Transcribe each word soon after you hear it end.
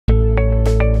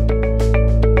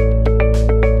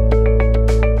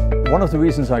One of the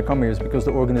reasons I come here is because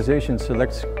the organization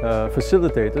selects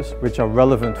facilitators which are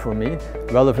relevant for me,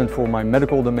 relevant for my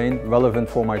medical domain, relevant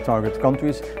for my target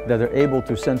countries, that are able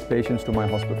to send patients to my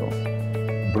hospital.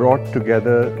 Brought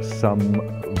together some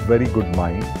very good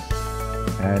minds,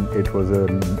 and it was a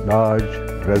large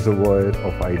reservoir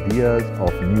of ideas,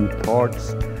 of new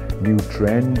thoughts, new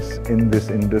trends in this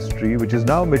industry, which is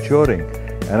now maturing.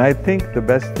 And I think the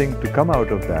best thing to come out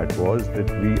of that was that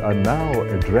we are now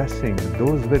addressing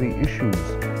those very issues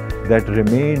that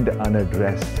remained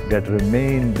unaddressed, that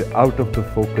remained out of the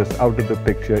focus, out of the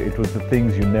picture. It was the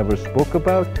things you never spoke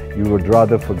about, you would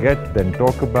rather forget than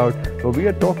talk about. But we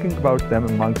are talking about them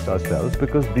amongst ourselves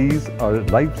because these are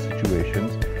life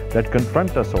situations that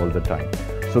confront us all the time.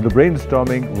 So the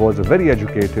brainstorming was a very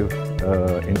educative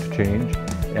interchange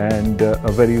and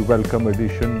a very welcome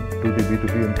addition to the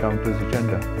B2B Encounters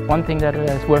agenda. One thing that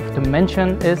is worth to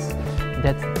mention is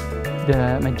that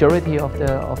the majority of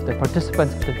the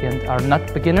participants of the event are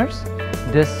not beginners.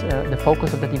 The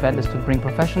focus of that event is to bring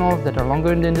professionals that are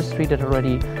longer in the industry, that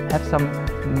already have some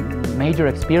major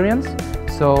experience.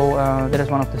 So that is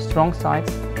one of the strong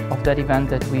sides of that event,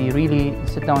 that we really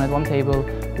sit down at one table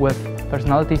with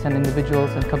personalities and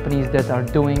individuals and companies that are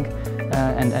doing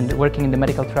and working in the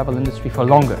medical travel industry for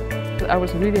longer. I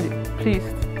was really pleased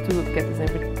to get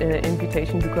this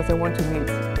invitation because I want to meet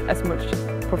as much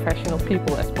professional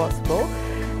people as possible,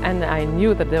 and I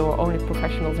knew that there were only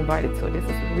professionals invited, so this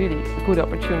is a really good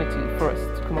opportunity for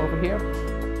us to come over here.